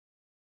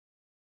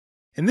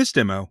In this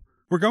demo,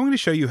 we're going to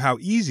show you how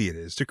easy it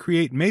is to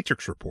create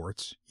matrix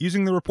reports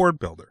using the report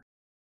builder.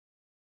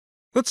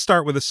 Let's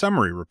start with a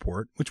summary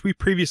report, which we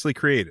previously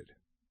created.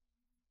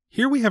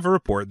 Here we have a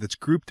report that's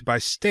grouped by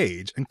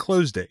stage and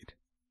close date,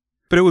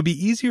 but it would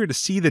be easier to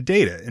see the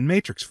data in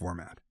matrix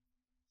format.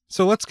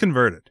 So let's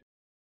convert it.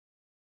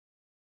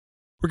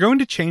 We're going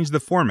to change the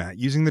format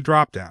using the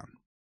drop-down.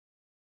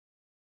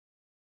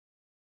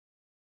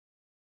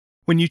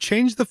 When you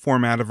change the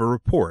format of a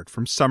report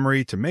from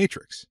summary to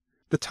matrix,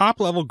 the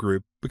top-level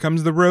group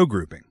becomes the row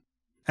grouping,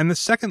 and the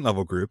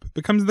second-level group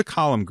becomes the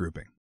column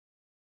grouping.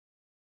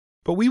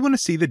 But we want to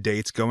see the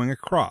dates going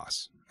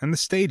across and the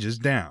stages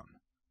down.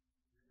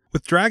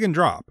 With drag and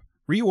drop,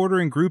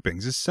 reordering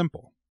groupings is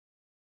simple.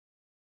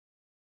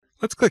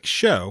 Let's click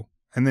Show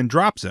and then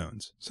Drop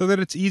Zones so that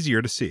it's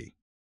easier to see.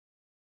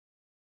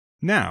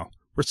 Now,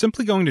 we're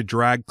simply going to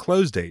drag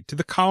close date to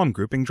the column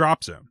grouping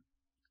drop zone.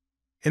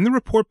 In the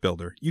report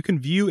builder, you can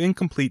view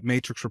incomplete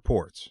matrix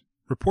reports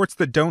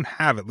that don't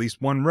have at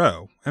least one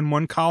row and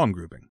one column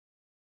grouping.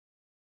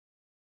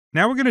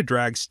 Now we're going to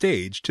drag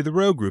stage to the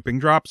row grouping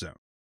drop zone.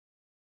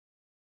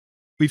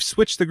 We've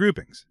switched the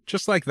groupings,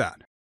 just like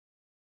that.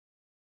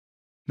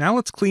 Now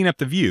let's clean up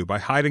the view by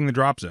hiding the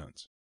drop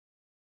zones.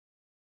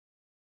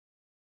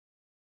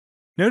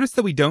 Notice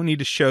that we don't need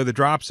to show the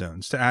drop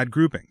zones to add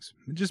groupings.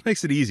 It just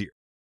makes it easier.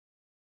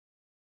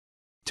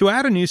 To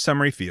add a new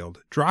summary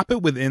field, drop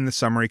it within the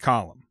summary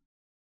column.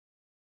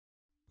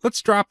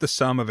 Let's drop the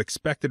sum of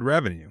expected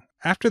revenue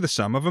after the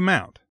sum of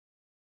amount.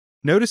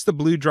 Notice the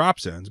blue drop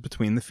zones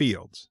between the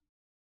fields.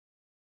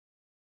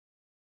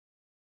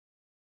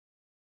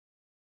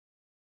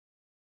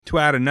 To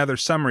add another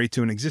summary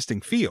to an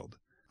existing field,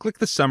 click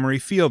the Summary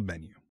Field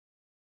menu.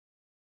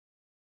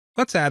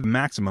 Let's add the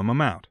maximum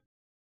amount.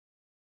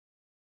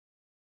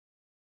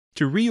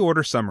 To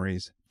reorder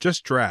summaries,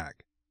 just drag.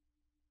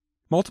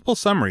 Multiple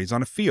summaries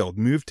on a field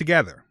move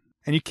together,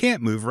 and you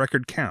can't move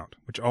record count,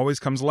 which always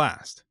comes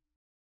last.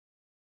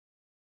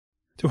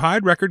 To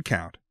hide record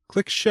count,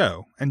 click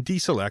Show and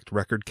deselect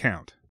record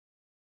count.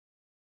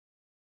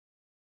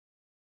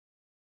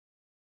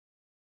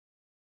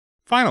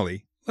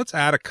 Finally, let's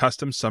add a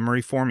custom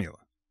summary formula.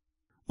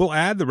 We'll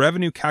add the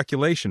revenue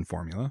calculation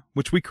formula,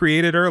 which we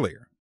created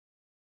earlier.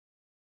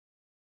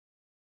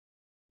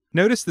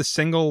 Notice the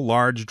single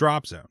large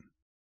drop zone.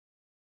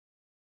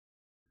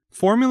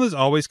 Formulas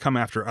always come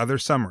after other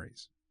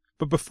summaries,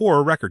 but before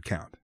a record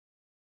count.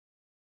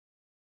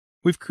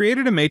 We've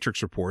created a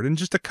matrix report in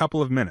just a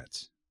couple of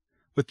minutes.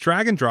 With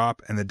drag and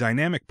drop and the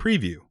dynamic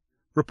preview,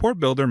 Report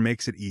Builder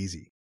makes it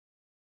easy.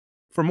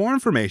 For more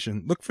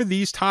information, look for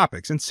these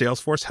topics in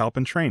Salesforce Help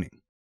and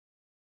Training.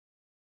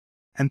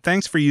 And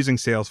thanks for using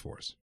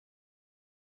Salesforce.